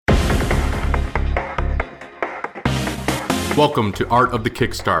Welcome to Art of the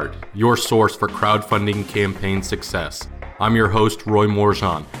Kickstart, your source for crowdfunding campaign success. I'm your host, Roy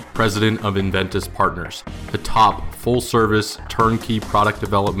Morjan, president of Inventus Partners, the top full-service, turnkey product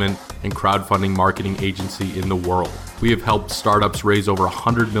development and crowdfunding marketing agency in the world. We have helped startups raise over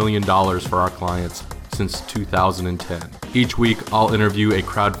 $100 million for our clients since 2010. Each week, I'll interview a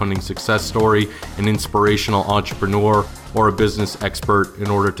crowdfunding success story, an inspirational entrepreneur, or a business expert in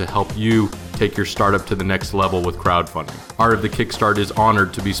order to help you take your startup to the next level with crowdfunding. Art of the Kickstart is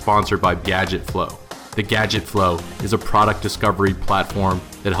honored to be sponsored by Gadget Flow. The Gadget Flow is a product discovery platform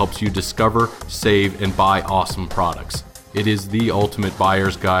that helps you discover, save, and buy awesome products. It is the ultimate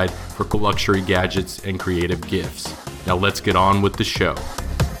buyer's guide for luxury gadgets and creative gifts. Now let's get on with the show.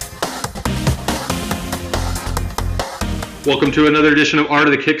 Welcome to another edition of Art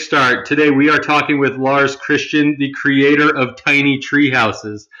of the Kickstart. Today we are talking with Lars Christian, the creator of Tiny Tree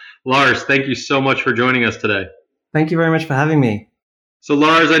Houses. Lars, thank you so much for joining us today. Thank you very much for having me. So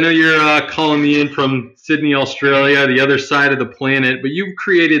Lars, I know you're calling me in from Sydney, Australia, the other side of the planet, but you've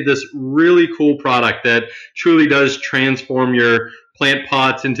created this really cool product that truly does transform your plant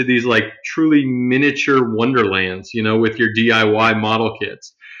pots into these like truly miniature wonderlands, with your DIY model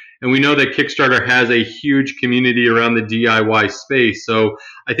kits. And we know that Kickstarter has a huge community around the DIY space. So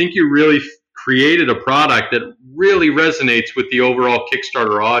I think you really created a product that really resonates with the overall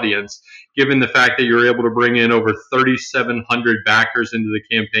Kickstarter audience, given the fact that you're able to bring in over 3,700 backers into the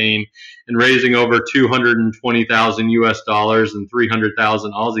campaign and raising over 220,000 US dollars and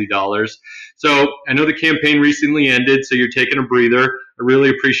 300,000 Aussie dollars. So I know the campaign recently ended, so you're taking a breather. I really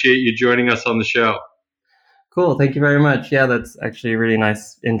appreciate you joining us on the show. Cool. Thank you very much. Yeah, that's actually a really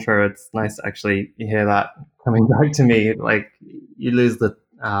nice intro. It's nice to actually hear that coming back to me. Like, you lose the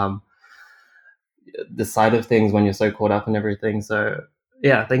side of things when you're so caught up in everything. So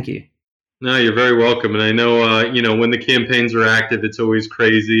yeah, thank you. No, you're very welcome. And I know, when the campaigns are active, it's always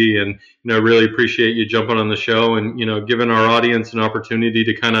crazy. And, I really appreciate you jumping on the show and, giving our audience an opportunity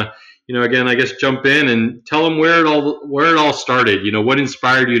to kind of, again, I guess jump in and tell them where it all started. What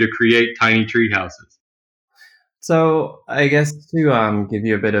inspired you to create Tiny Tree Houses? So I guess to give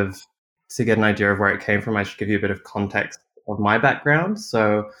you to get an idea of where it came from, I should give you a bit of context of my background.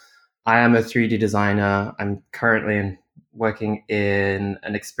 So I am a 3D designer. I'm currently working in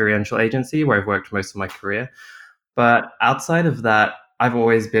an experiential agency where I've worked most of my career. But outside of that, I've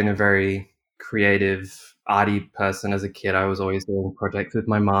always been a very creative, arty person as a kid. I was always doing projects with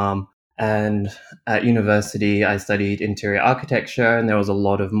my mom. And at university, I studied interior architecture, and there was a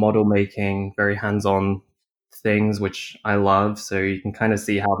lot of model making, very hands-on things, which I love. So you can kind of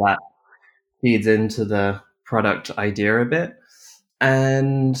see how that feeds into the product idea a bit.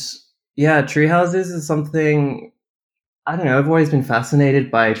 And yeah, tree houses is something, I don't know, I've always been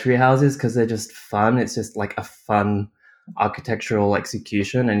fascinated by tree houses because they're just fun. It's just like a fun architectural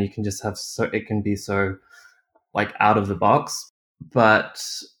execution, and you can just it can be so like out of the box. But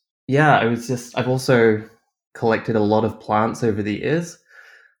yeah, I've also collected a lot of plants over the years.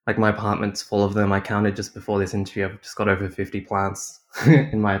 Like, my apartment's full of them. I counted just before this interview. I've just got over 50 plants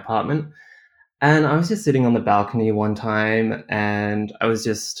in my apartment. And I was just sitting on the balcony one time, and I was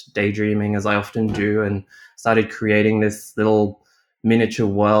just daydreaming, as I often do, and started creating this little miniature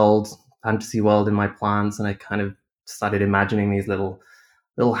world, fantasy world in my plants. And I kind of started imagining these little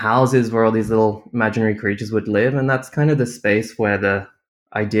houses where all these little imaginary creatures would live. And that's kind of the space where the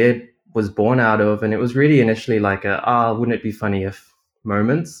idea was born out of. And it was really initially like wouldn't it be funny if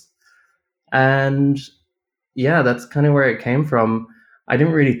moments. And yeah, that's kind of where it came from. I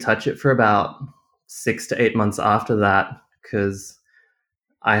didn't really touch it for about 6 to 8 months after that, because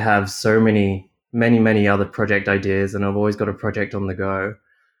I have so many other project ideas, and I've always got a project on the go.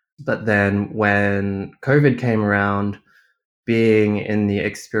 But then when COVID came around, being in the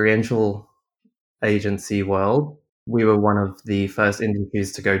experiential agency world, we were one of the first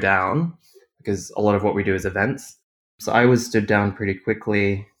industries to go down, because a lot of what we do is events. So I was stood down pretty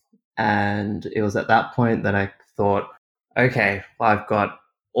quickly, and it was at that point that I thought, okay, well, I've got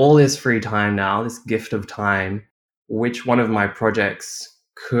all this free time now, this gift of time. Which one of my projects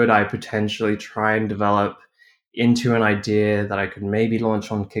could I potentially try and develop into an idea that I could maybe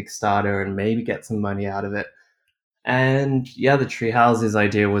launch on Kickstarter and maybe get some money out of it? And yeah, the tree houses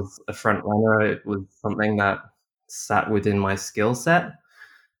idea was a front runner. It was something that sat within my skill set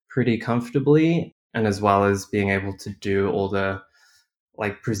pretty comfortably. And as well as being able to do all the,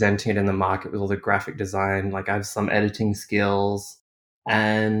 like, presenting it in the market with all the graphic design, like, I have some editing skills.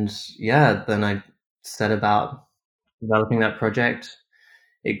 And yeah, then I set about developing that project.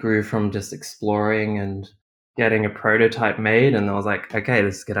 It grew from just exploring and getting a prototype made. And I was like, okay,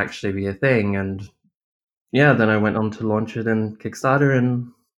 this could actually be a thing. And yeah, then I went on to launch it in Kickstarter,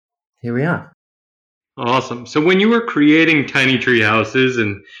 and here we are. Awesome. So when you were creating tiny tree houses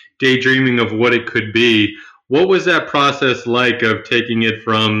and daydreaming of what it could be, what was that process like of taking it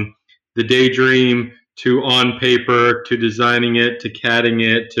from the daydream to on paper to designing it to CADing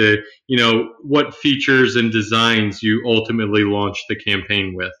it to, what features and designs you ultimately launched the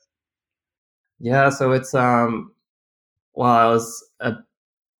campaign with? Yeah, so it's well,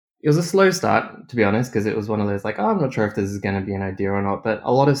 it was a slow start, to be honest, because it was one of those like, oh, I'm not sure if this is going to be an idea or not, but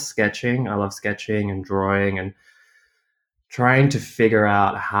a lot of sketching. I love sketching and drawing and trying to figure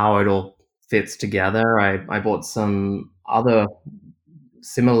out how it all fits together. I bought some other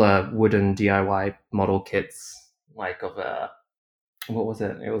similar wooden DIY model kits, like of a, what was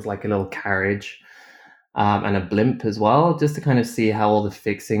it? It was like a little carriage, and a blimp as well, just to kind of see how all the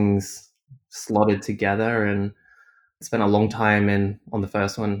fixings slotted together. And spent a long time on the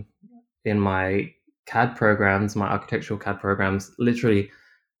first one in my CAD programs, my architectural CAD programs, literally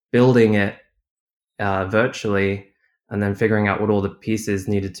building it virtually and then figuring out what all the pieces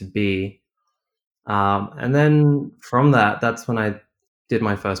needed to be. And then from that, that's when I did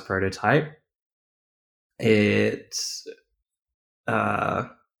my first prototype. It, uh,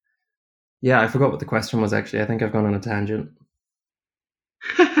 yeah, I forgot what the question was actually. I think I've gone on a tangent.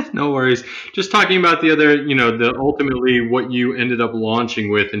 No worries. Just talking about the other, the ultimately what you ended up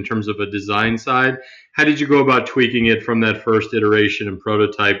launching with in terms of a design side. How did you go about tweaking it from that first iteration and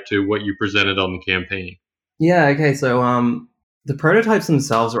prototype to what you presented on the campaign? Yeah, okay. So the prototypes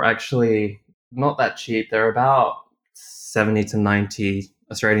themselves were actually not that cheap. They're about 70 to 90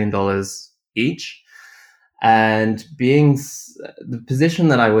 Australian dollars each. And the position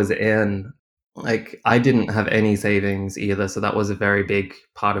that I was in, like I didn't have any savings either, so that was a very big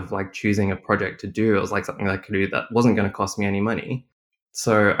part of like choosing a project to do. It was like something that I could do that wasn't going to cost me any money.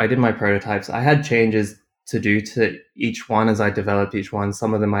 So I did my prototypes. I had changes to do to each one as I developed each one.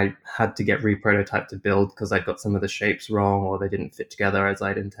 Some of them I had to get reprototyped to build because I got some of the shapes wrong or they didn't fit together as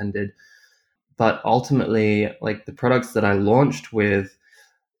I'd intended. But ultimately, like the products that I launched with,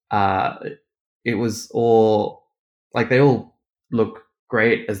 uh, it was all like they all look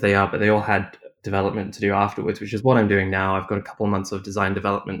great as they are, but they all had development to do afterwards, which is what I'm doing now. I've got a couple of months of design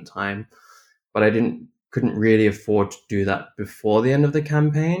development time, but I couldn't really afford to do that before the end of the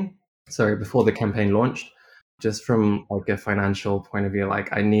campaign. Sorry, before the campaign launched. Just from like a financial point of view,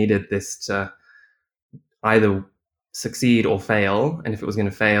 like I needed this to either succeed or fail, and if it was going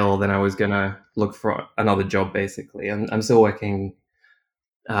to fail, then I was going to look for another job basically. And I'm still working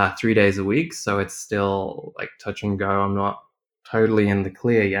 3 days a week, so it's still like touch and go. I'm not totally in the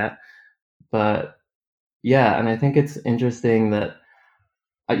clear yet, but yeah, and I think it's interesting that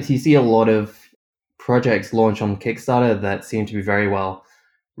you see a lot of projects launch on Kickstarter that seem to be very well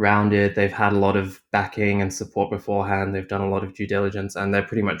rounded. They've had a lot of backing and support beforehand. They've done a lot of due diligence, and they're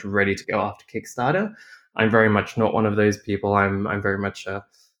pretty much ready to go after Kickstarter. I'm very much not one of those people. I'm very much a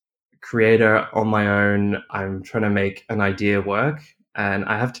creator on my own. I'm trying to make an idea work, and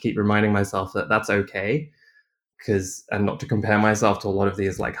I have to keep reminding myself that that's okay, and not to compare myself to a lot of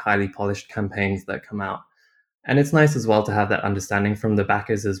these like highly polished campaigns that come out. And it's nice as well to have that understanding from the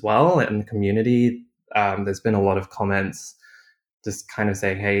backers as well and the community. There's been a lot of comments just kind of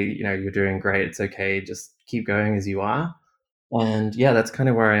saying, hey, you're doing great. It's okay. Just keep going as you are. And yeah, that's kind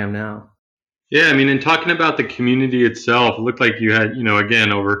of where I am now. Yeah, I mean, in talking about the community itself, it looked like you had,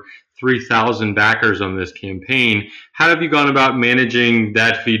 again, over 3,000 backers on this campaign. How have you gone about managing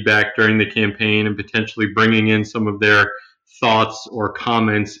that feedback during the campaign and potentially bringing in some of their thoughts or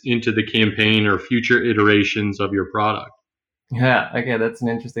comments into the campaign or future iterations of your product? Yeah. Okay. That's an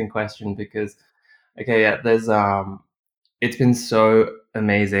interesting question because, okay. Yeah. It's been so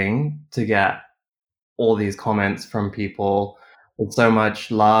amazing to get all these comments from people with so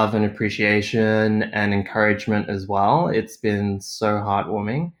much love and appreciation and encouragement as well. It's been so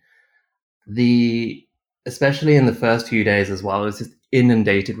heartwarming. The Especially in the first few days as well, it was just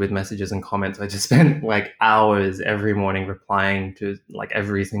inundated with messages and comments. I just spent like hours every morning replying to like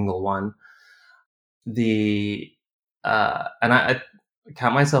every single one. The and I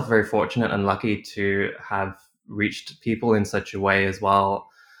count myself very fortunate and lucky to have reached people in such a way as well.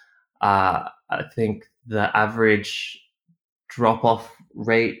 I think the average drop off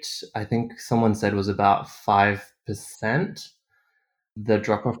rate, I think someone said was about 5%. The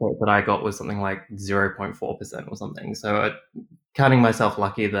drop off rate that I got was something like 0.4% or something. So counting myself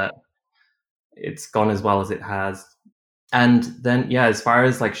lucky that it's gone as well as it has. And then, yeah, as far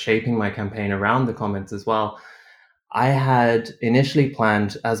as like shaping my campaign around the comments as well, I had initially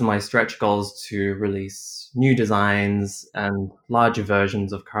planned as my stretch goals to release new designs and larger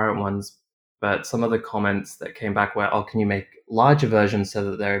versions of current ones. but some of the comments that came back were, oh, can you make larger versions so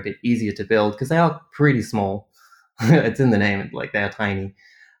that they're a bit easier to build? Because they are pretty small. It's in the name, like they're tiny,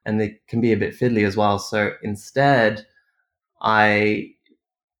 and they can be a bit fiddly as well. So instead, I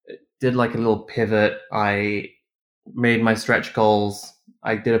did like a little pivot. I made my stretch goals.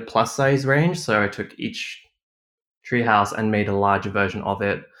 I did a plus size range. So I took each treehouse and made a larger version of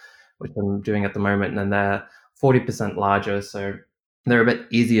it, which I'm doing at the moment. And then they're 40% larger. So they're a bit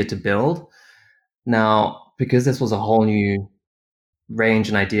easier to build. Now, because this was a whole new range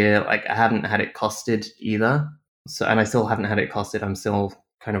and idea, like I haven't had it costed either. So, and I still haven't had it costed. I'm still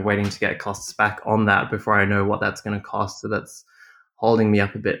kind of waiting to get costs back on that before I know what that's going to cost. So that's holding me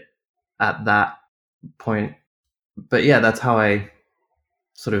up a bit at that point. But yeah, that's how I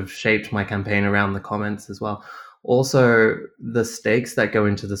sort of shaped my campaign around the comments as well. Also, the stakes that go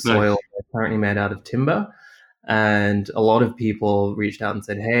into the soil are currently made out of timber. And a lot of people reached out and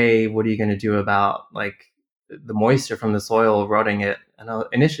said, hey, what are you going to do about like the moisture from the soil rotting it? And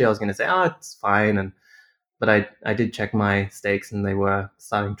initially I was going to say, oh, it's fine. But I did check my stakes and they were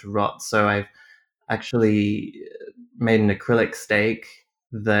starting to rot. So I've actually made an acrylic stake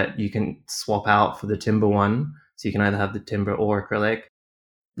that you can swap out for the timber one. So you can either have the timber or acrylic.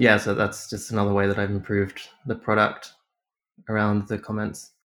 Yeah, so that's just another way that I've improved the product around the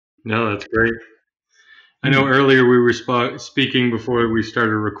comments. No, that's great. I know earlier we were speaking before we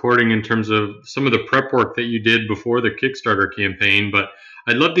started recording in terms of some of the prep work that you did before the Kickstarter campaign, but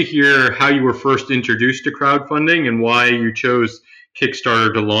I'd love to hear how you were first introduced to crowdfunding and why you chose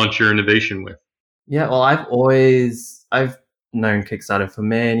Kickstarter to launch your innovation with. Yeah, well, I've known Kickstarter for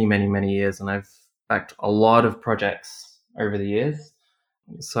many, many, many years, and I've backed a lot of projects over the years.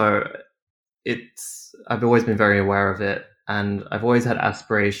 So I've always been very aware of it, and I've always had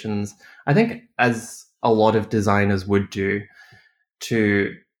aspirations, I think as a lot of designers would do,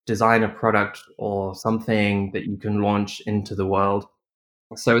 to design a product or something that you can launch into the world.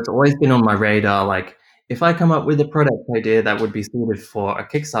 So it's always been on my radar, like if I come up with a product idea that would be suited for a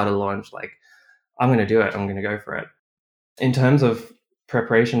Kickstarter launch, like I'm going to do it. I'm going to go for it. In terms of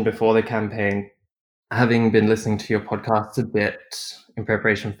preparation before the campaign, having been listening to your podcast a bit in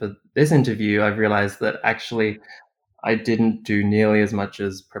preparation for this interview, I've realized that actually I didn't do nearly as much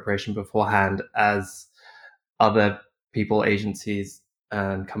as preparation beforehand as other people, agencies,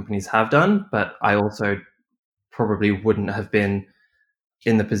 and companies have done. But I also probably wouldn't have been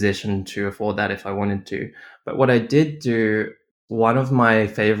in the position to afford that if I wanted to. But what I did do, one of my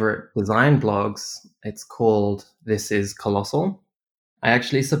favorite design blogs, it's called This Is Colossal. I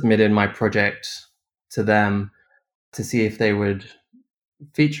actually submitted my project to them to see if they would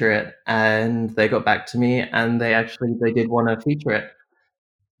feature it, and they got back to me and they did want to feature it,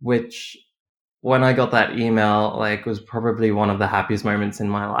 which when I got that email, like was probably one of the happiest moments in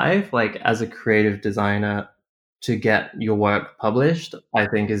my life. Like as a creative designer, to get your work published, I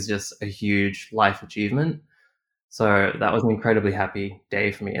think is just a huge life achievement. So that was an incredibly happy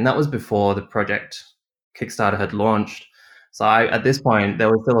day for me. And that was before the project Kickstarter had launched. So at this point, there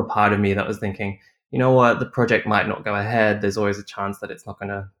was still a part of me that was thinking, you know what, the project might not go ahead. There's always a chance that it's not going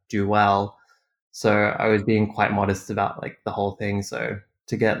to do well. So I was being quite modest about like the whole thing. So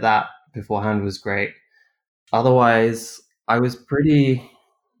to get that beforehand was great. Otherwise, I was pretty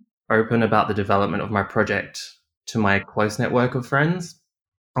open about the development of my project to my close network of friends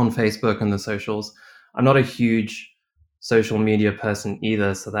on Facebook and the socials. I'm not a huge social media person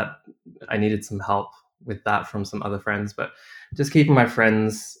either, so that I needed some help with that from some other friends, but just keeping my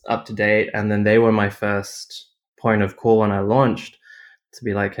friends up to date. And then they were my first point of call when I launched, to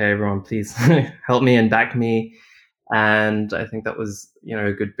be like, hey, everyone, please help me and back me. And I think that was,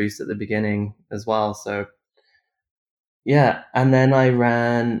 a good boost at the beginning as well. So yeah. And then I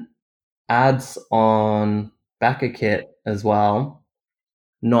ran ads on BackerKit as well.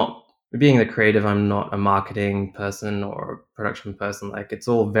 Not being the creative, I'm not a marketing person or a production person. Like it's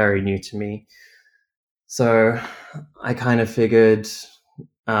all very new to me. So I kind of figured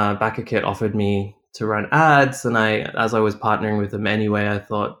BackerKit offered me to run ads, and as I was partnering with them anyway, I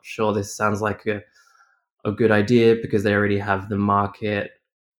thought, sure, this sounds like a good idea because they already have the market,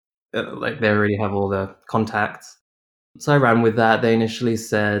 like they already have all the contacts. So I ran with that. They initially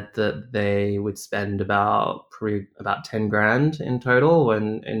said that they would spend about 10 grand in total,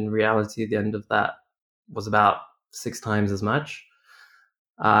 when in reality, the end of that was about 6 times as much.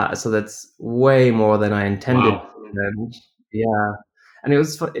 So that's way more than I intended. Wow. And yeah, and it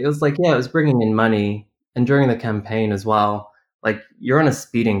was like, yeah, it was bringing in money, and during the campaign as well. Like you're on a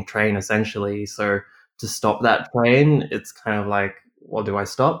speeding train essentially, so to stop that train, it's kind of like, well, do I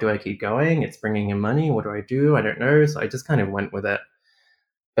stop? Do I keep going? It's bringing in money. What do I do? I don't know. So I just kind of went with it.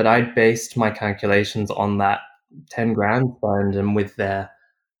 but I based my calculations on that 10 grand fund, and with their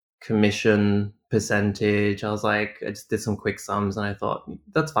commission percentage, I was like, I just did some quick sums and I thought,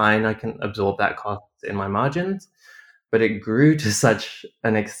 that's fine, I can absorb that cost in my margins. But it grew to such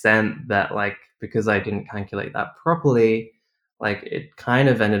an extent that, like, because I didn't calculate that properly, like, it kind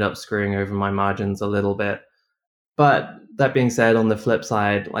of ended up screwing over my margins a little bit. But that being said, on the flip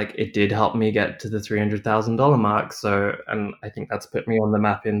side, like, it did help me get to the $300,000 mark. So, and I think that's put me on the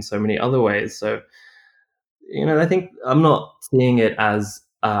map in so many other ways. So, I think I'm not seeing it as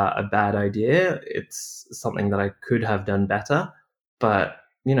a bad idea. It's something that I could have done better. But,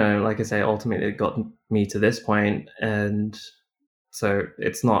 like I say, ultimately it got me to this point. And so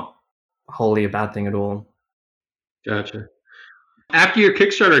it's not wholly a bad thing at all. Gotcha. After your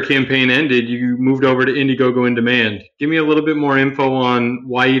Kickstarter campaign ended, you moved over to Indiegogo In Demand. Give me a little bit more info on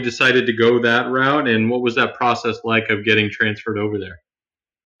why you decided to go that route and what was that process like of getting transferred over there?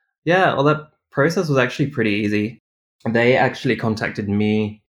 Yeah, well, that process was actually pretty easy. They actually contacted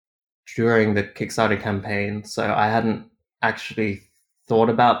me during the Kickstarter campaign, so I hadn't actually thought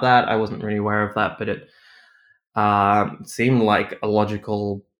about that. I wasn't really aware of that, but it seemed like a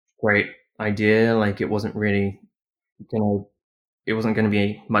logical, great idea. Like, gonna, it wasn't going to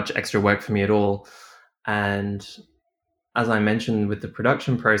be much extra work for me at all. And as I mentioned with the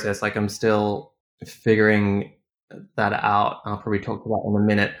production process, like, I'm still figuring that out. I'll probably talk about in a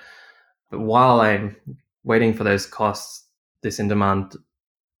minute. But while I'm waiting for those costs, this in-demand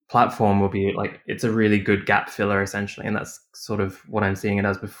platform will be like, it's a really good gap filler essentially. And that's sort of what I'm seeing it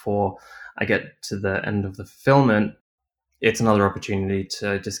as before I get to the end of the fulfillment. It's another opportunity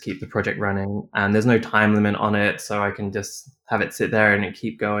to just keep the project running, and there's no time limit on it. So I can just have it sit there and it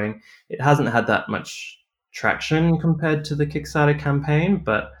keep going. It hasn't had that much traction compared to the Kickstarter campaign,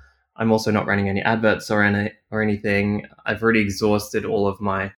 but I'm also not running any adverts or anything. I've already exhausted all of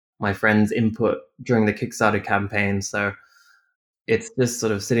my friends' input during the Kickstarter campaign. So it's just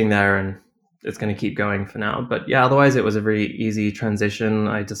sort of sitting there and it's going to keep going for now. But yeah, otherwise it was a really easy transition.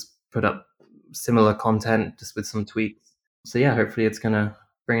 I just put up similar content just with some tweaks. So yeah, hopefully it's going to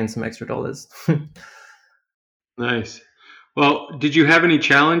bring in some extra dollars. Nice. Well, did you have any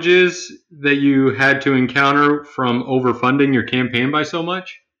challenges that you had to encounter from overfunding your campaign by so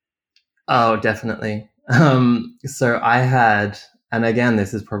much? Oh, definitely. So I had, and again,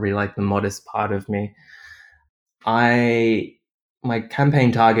 this is probably like the modest part of me. My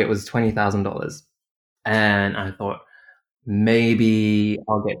campaign target was $20,000, and I thought maybe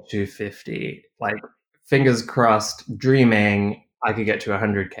I'll get to 50. Like, fingers crossed, dreaming I could get to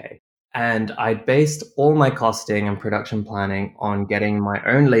 100K. And I based all my costing and production planning on getting my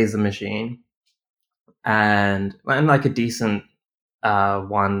own laser machine and like a decent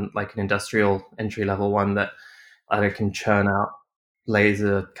one, like an industrial entry level one that I can churn out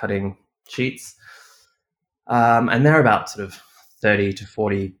laser cutting sheets. And they're about sort of 30 to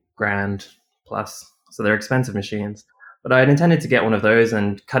 40 grand plus. So they're expensive machines. But I had intended to get one of those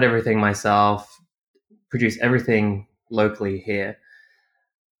and cut everything myself, produce everything locally here.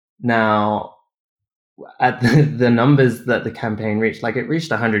 Now, at the numbers that the campaign reached, like, it reached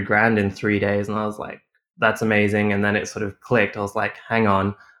 100 grand in 3 days. And I was like, that's amazing. And then it sort of clicked. I was like, hang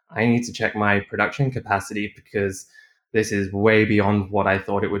on, I need to check my production capacity because this is way beyond what I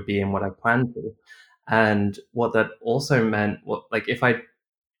thought it would be and what I planned to. And what that also meant, if I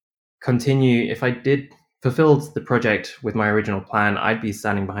did fulfilled the project with my original plan, I'd be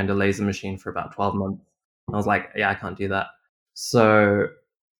standing behind a laser machine for about 12 months. I was like, yeah, I can't do that. So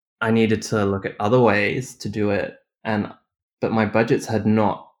I needed to look at other ways to do it. But my budgets had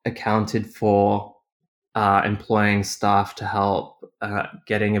not accounted for employing staff to help,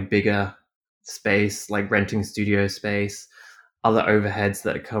 getting a bigger space, like renting studio space, other overheads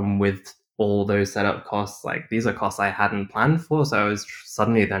that come with all those setup costs. Like, these are costs I hadn't planned for. So I was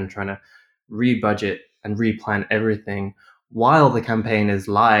suddenly then trying to re-budget and replan everything while the campaign is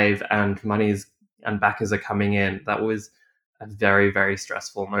live and and backers are coming in. That was a very, very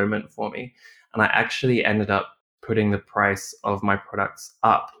stressful moment for me. And I actually ended up putting the price of my products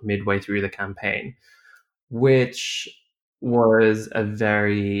up midway through the campaign, which was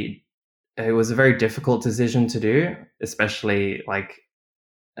it was a very difficult decision to do, especially like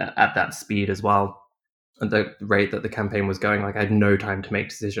at that speed as well. At the rate that the campaign was going, like, I had no time to make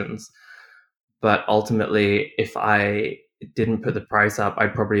decisions. But ultimately, if I didn't put the price up, I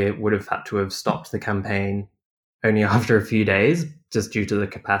probably would have had to have stopped the campaign only after a few days, just due to the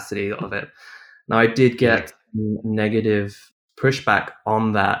capacity of it. Now, I did get negative pushback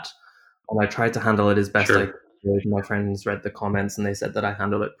on that, and I tried to handle it as best I could. My friends read the comments and they said that I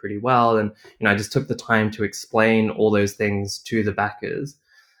handled it pretty well. And, I just took the time to explain all those things to the backers.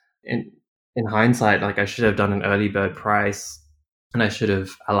 in in hindsight, like I should have done an early bird price, and I should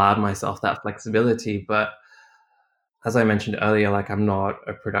have allowed myself that flexibility. But as I mentioned earlier, like I'm not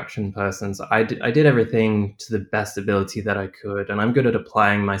a production person, so I did everything to the best ability that I could, and I'm good at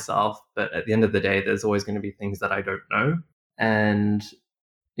applying myself. But at the end of the day, there's always going to be things that I don't know, and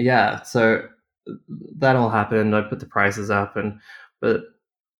yeah, so that all happened. I put the prices up, but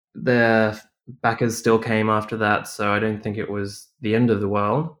the backers still came after that, so I don't think it was the end of the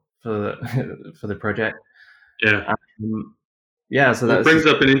world for for the project. Yeah. Yeah, so that Well, it was brings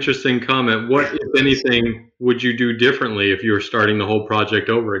just. up an interesting comment. What, if anything, would you do differently if you were starting the whole project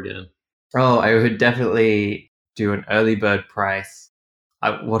over again? Oh, I would definitely do an early bird price.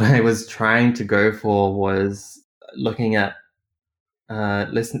 What I was trying to go for was looking at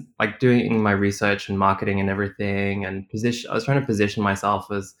listen, like doing my research and marketing and everything, and position. I was trying to position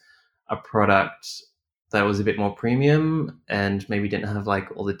myself as a product that was a bit more premium and maybe didn't have like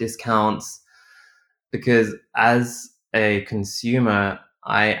all the discounts, because as a consumer,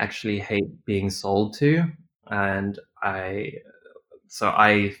 I actually hate being sold to, and I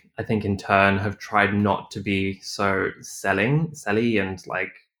think in turn have tried not to be so selly and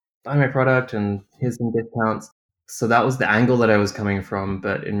like buy my product and here's some discounts. So that was the angle that I was coming from.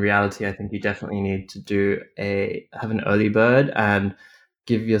 But in reality, I think you definitely need to have an early bird and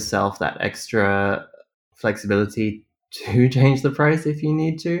give yourself that extra flexibility to change the price if you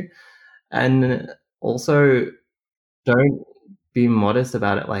need to. And also don't be modest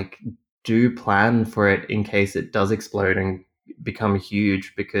about it. Like, do plan for it in case it does explode and become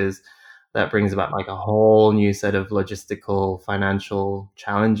huge, because that brings about like a whole new set of logistical financial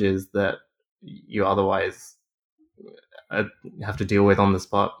challenges that you otherwise uh, have to deal with on the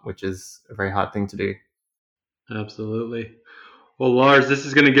spot, which is a very hard thing to do. Absolutely. Well, Lars, this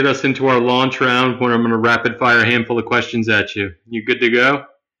is going to get us into our launch round where I'm going to rapid fire a handful of questions at you. You good to go?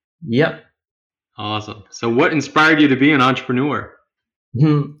 Yep. Awesome. So, what inspired you to be an entrepreneur?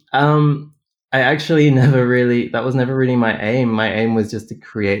 um I actually never really, that was never really my aim. My aim was just to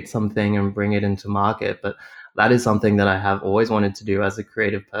create something and bring it into market, but that is something that I have always wanted to do as a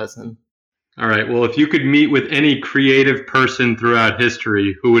creative person. All right. Well, if you could meet with any creative person throughout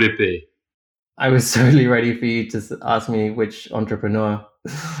history, who would it be? I was totally ready for you to ask me which entrepreneur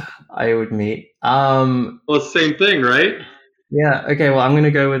I would meet. Well, it's the same thing, right? Yeah, okay, well, I'm going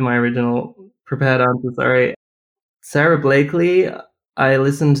to go with my original prepared answer. Sorry. Sarah Blakely, I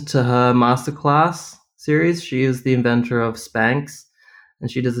listened to her masterclass series. She is the inventor of Spanx, and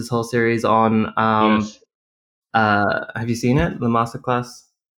she does this whole series on. Yes. Have you seen it? The masterclass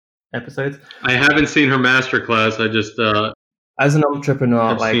episodes? I haven't seen her masterclass. I just As an entrepreneur,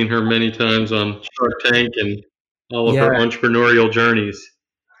 have like, seen her many times on Shark Tank and all of her yeah, entrepreneurial journeys.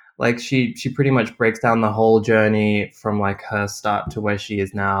 like she pretty much breaks down the whole journey from like her start to where she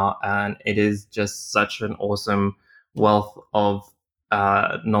is now, and it is just such an awesome wealth of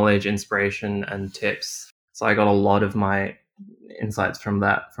knowledge, inspiration, and tips. So I got a lot of my insights from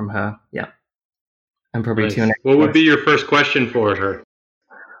her. Yeah, and probably two Nice. next What would be questions. your first question for her?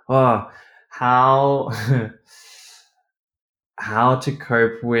 Oh, how how to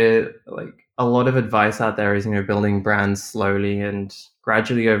cope with, like, a lot of advice out there is, building brands slowly and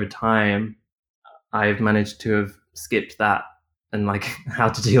gradually over time. I've managed to have skipped that, and like how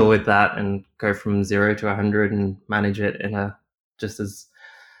to deal with that and go from 0 to 100 and manage it in a just as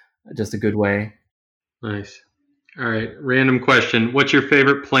just a good way. Nice. All right. Random question. What's your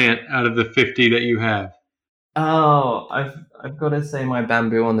favorite plant out of the 50 that you have? Oh, I've got to say my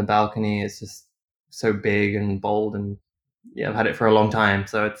bamboo on the balcony is just so big and bold, and yeah, I've had it for a long time,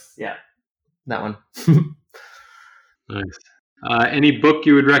 so it's, yeah, that one. Nice. Any book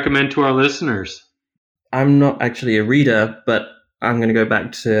you would recommend to our listeners? I'm not actually a reader, but I'm going to go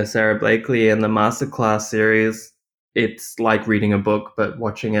back to Sarah Blakely and the masterclass series. It's like reading a book, but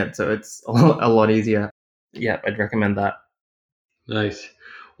watching it, so it's a lot easier. Yeah, I'd recommend that. Nice.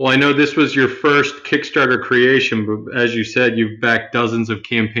 Well, I know this was your first Kickstarter creation, but as you said, you've backed dozens of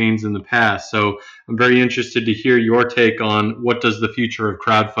campaigns in the past. So I'm very interested to hear your take on what does the future of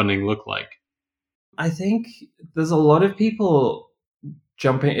crowdfunding look like? I think there's a lot of people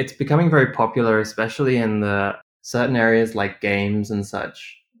jumping. It's becoming very popular, especially in the certain areas like games and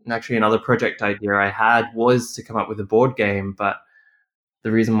such. And actually, another project idea I had was to come up with a board game, but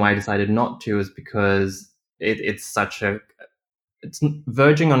the reason why I decided not to is because it's such a it's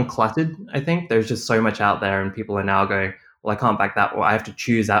verging on cluttered. I think there's just so much out there, and people are now going, well, I can't back that, or I have to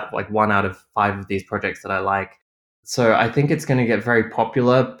choose out like one out of five of these projects that I like. So I think it's going to get very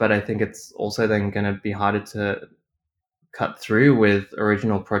popular, but I think it's also then going to be harder to cut through with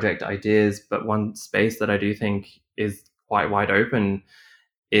original project ideas. But one space that I do think is quite wide open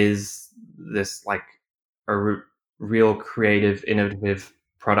is this like real creative, innovative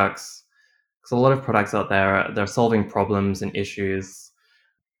products. Because a lot of products out there, they're solving problems and issues,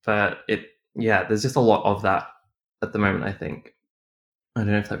 but there's just a lot of that at the moment, I think. I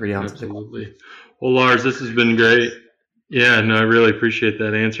don't know if that really answers the question. Absolutely. Well, Lars, this has been great. Yeah, no, I really appreciate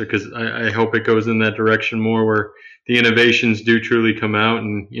that answer, because I hope it goes in that direction more, where the innovations do truly come out,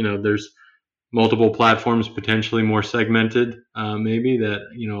 and there's multiple platforms, potentially more segmented, maybe, that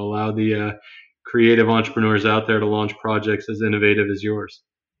allow the creative entrepreneurs out there to launch projects as innovative as yours.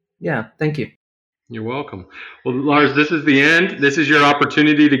 Yeah, thank you. You're welcome. Well, Lars, this is the end. This is your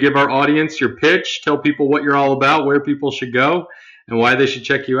opportunity to give our audience your pitch. Tell people what you're all about, where people should go, and why they should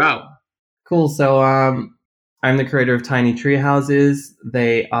check you out. Cool. So I'm the creator of Tiny Tree Houses.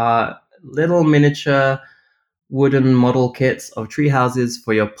 They are little miniature wooden model kits of tree houses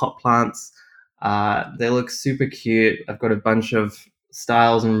for your pot plants. They look super cute. I've got a bunch of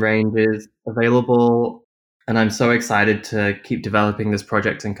styles and ranges available, and I'm so excited to keep developing this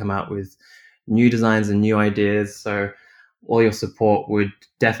project and come out with new designs and new ideas. So all your support would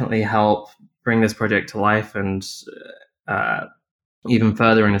definitely help bring this project to life and even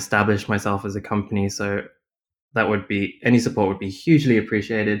further and establish myself as a company. So any support would be hugely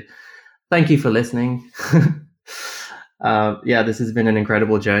appreciated. Thank you for listening. This has been an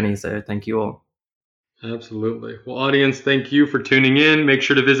incredible journey, so thank you all. Absolutely. Well, audience, thank you for tuning in. Make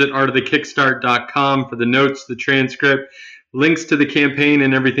sure to visit artofthekickstart.com for the notes, the transcript, links to the campaign,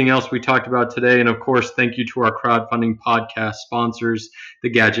 and everything else we talked about today. And of course, thank you to our crowdfunding podcast sponsors, The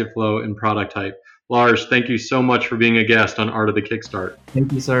Gadget Flow and Product Hype. Lars, thank you so much for being a guest on Art of the Kickstart.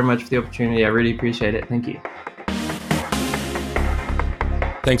 Thank you so much for the opportunity. I really appreciate it. Thank you.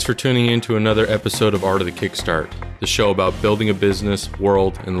 Thanks for tuning in to another episode of Art of the Kickstart, the show about building a business,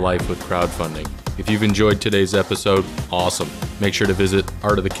 world, and life with crowdfunding. If you've enjoyed today's episode, awesome. Make sure to visit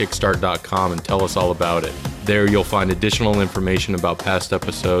artofthekickstart.com and tell us all about it. There you'll find additional information about past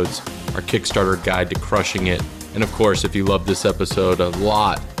episodes, our Kickstarter guide to crushing it, and of course, if you love this episode a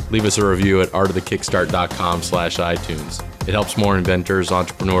lot, leave us a review at artofthekickstart.com/iTunes. It helps more inventors,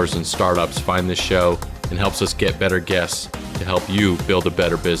 entrepreneurs, and startups find this show and helps us get better guests to help you build a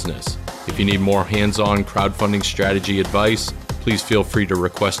better business. If you need more hands-on crowdfunding strategy advice, please feel free to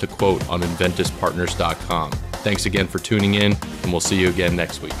request a quote on inventuspartners.com. Thanks again for tuning in, and we'll see you again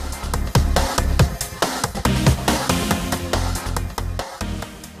next week.